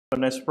So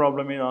next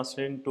problem is asked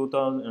in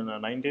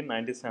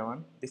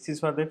 1997. This is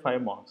for the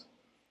 5 marks.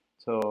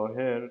 So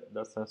here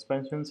the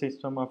suspension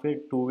system of a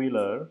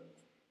two-wheeler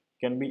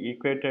can be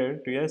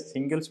equated to a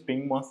single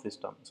spring mass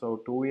system.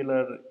 So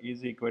two-wheeler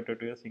is equated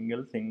to a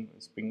single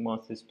spring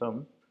mass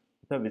system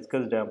with a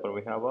viscous damper.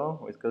 We have a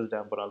viscous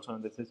damper also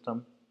in the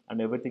system,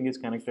 and everything is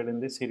connected in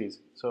this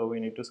series. So we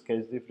need to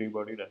sketch the free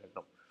body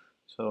diagram.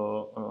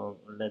 So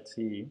let's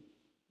see.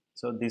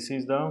 So this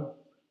is the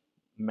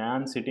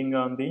man sitting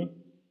on the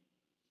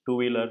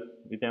two-wheeler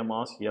with a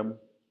mass m,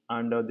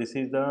 and this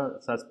is the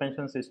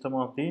suspension system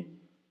of the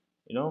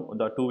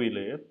the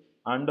two-wheeler,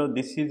 and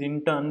this is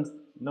in turn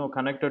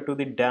connected to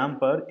the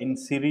damper in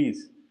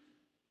series,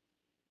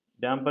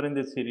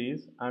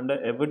 and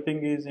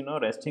everything is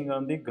resting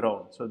on the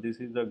ground. So this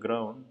is the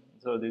ground,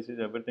 so this is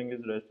everything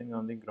is resting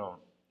on the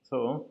ground.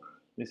 So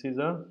this is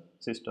a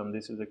system,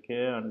 this is a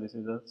K and this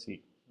is a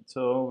C.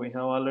 So we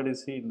have already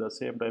seen the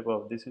same type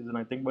of, this is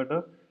nothing but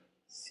a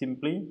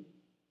simply,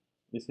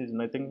 this is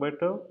nothing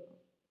but a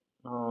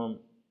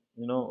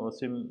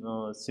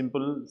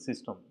simple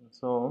system.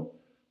 So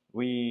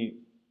we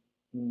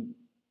mm,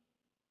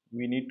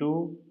 we need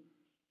to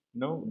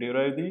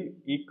derive the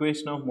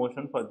equation of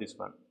motion for this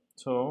one.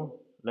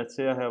 So let's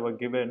say I have a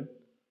given,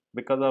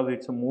 because of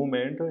its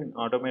movement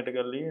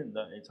automatically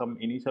some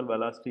initial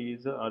velocity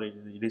is or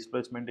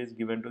displacement is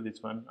given to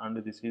this one,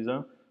 and this is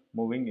a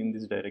moving in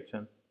this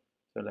direction.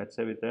 So let's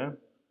say with a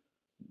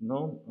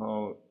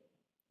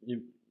if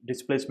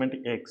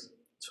displacement x.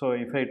 So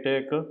if I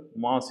take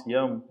mass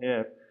m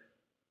here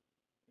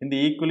in the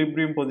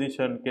equilibrium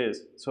position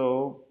case,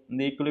 so in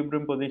the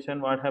equilibrium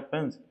position what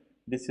happens,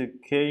 this is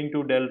k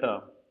into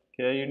delta,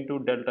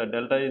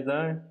 delta is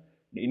the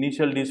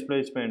initial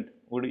displacement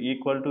would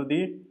equal to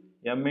the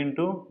m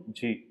into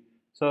g.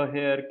 So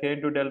here k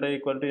into delta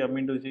equal to m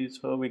into g,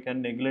 so we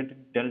can neglect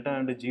delta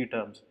and g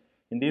terms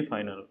in the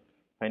final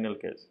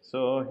case.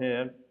 So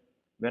here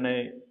when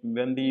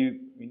the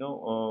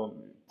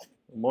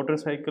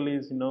motorcycle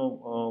is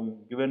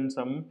given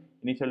some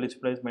initial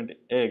displacement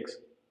x,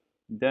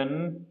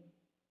 then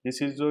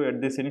this is at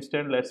this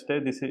instant, let's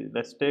take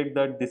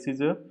that this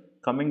is a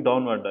coming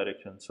downward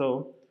direction.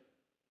 So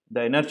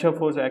the inertia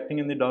force acting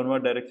in the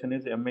downward direction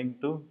is m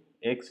into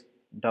x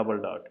double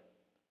dot,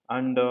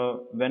 and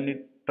when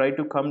it try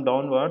to come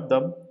downward,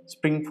 the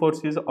spring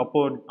force is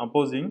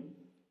opposing.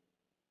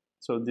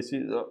 So this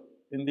is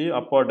in the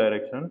upward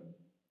direction,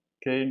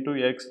 k into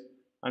x,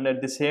 and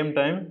at the same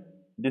time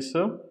this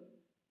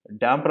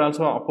damper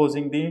also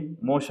opposing the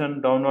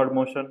motion, downward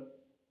motion.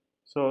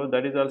 So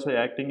that is also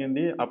acting in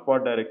the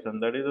upward direction,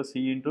 that is a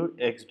c into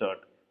x dot.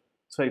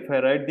 So if I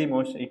write the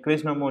motion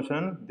equation of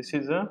motion, this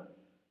is a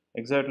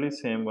exactly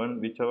same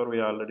one whichever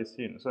we already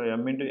seen. So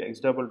m into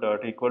x double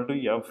dot equal to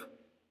f,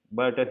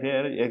 but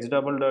here x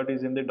double dot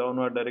is in the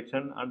downward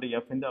direction and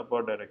f in the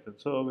upward direction.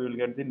 So we will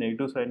get the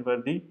negative sign for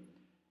the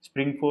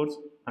spring force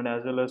and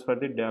as well as for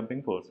the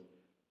damping force.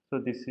 So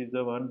this is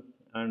the one,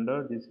 and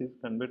this is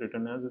can be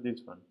written as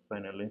this one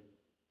finally.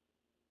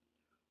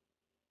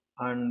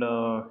 And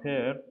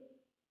here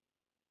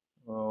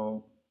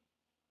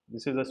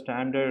this is a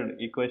standard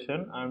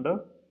equation, and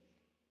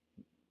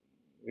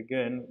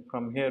again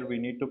from here we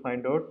need to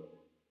find out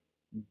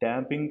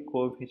damping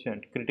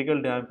coefficient, critical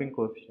damping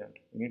coefficient.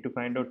 We need to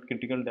find out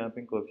critical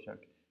damping coefficient,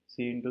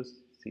 C into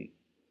C,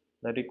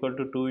 that equal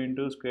to 2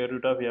 into square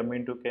root of m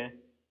into k,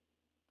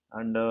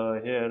 and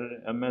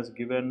here m has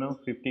given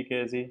 50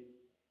 kg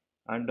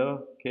and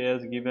k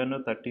has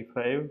given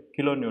 35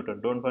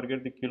 kilonewton. Don't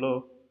forget the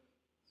kilo.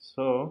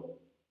 So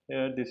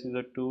here this is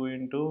a 2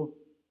 into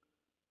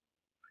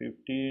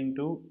 50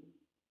 into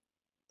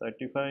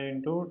 35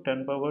 into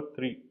 10 power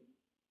 3.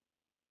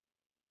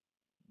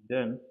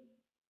 Then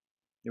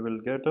you will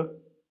get a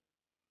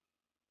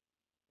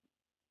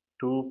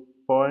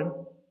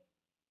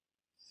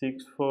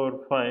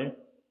 2.645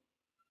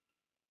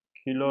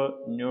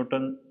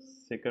 kilonewton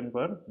second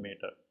per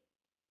meter.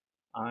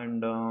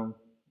 And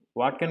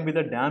what can be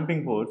the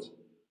damping force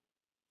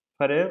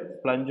for a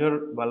plunger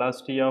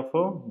velocity of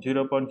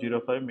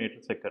 0.05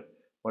 meter second?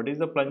 What is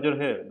the plunger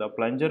here? The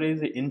plunger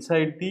is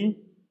inside the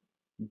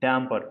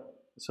damper.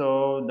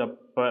 So the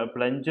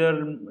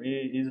plunger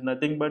is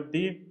nothing but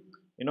the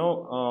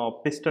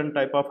piston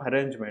type of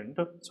arrangement.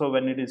 So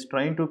when it is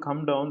trying to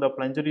come down, the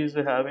plunger is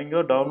having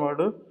a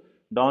downward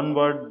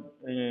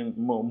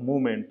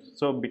movement.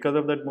 So because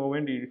of that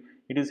movement,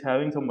 it is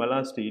having some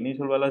velocity,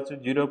 initial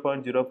velocity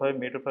 0.05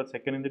 meter per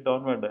second in the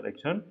downward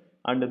direction,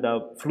 and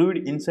the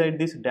fluid inside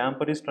this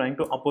damper is trying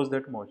to oppose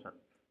that motion.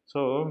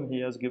 So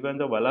he has given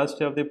the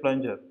velocity of the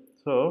plunger.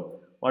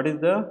 So what is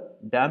the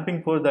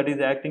damping force that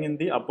is acting in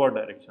the upward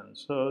direction?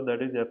 So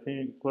that is F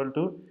equal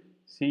to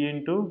C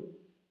into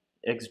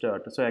x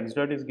dot. So x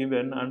dot is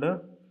given, and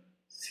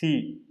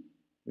C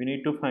we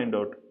need to find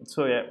out.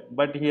 So yeah,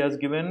 but he has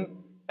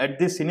given at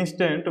this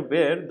instant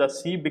where the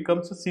C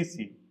becomes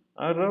CC,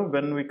 or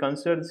when we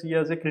consider C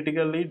as a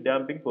critically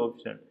damping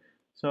coefficient.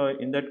 So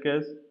in that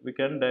case we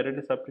can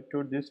directly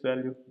substitute this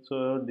value.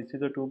 So this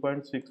is a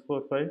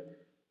 2.645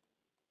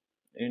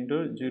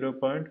 into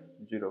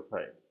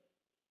 0.05.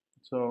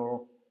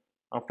 So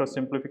after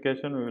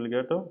simplification, we will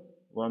get a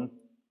 1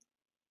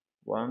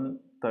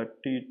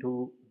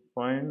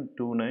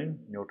 132.29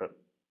 Newton.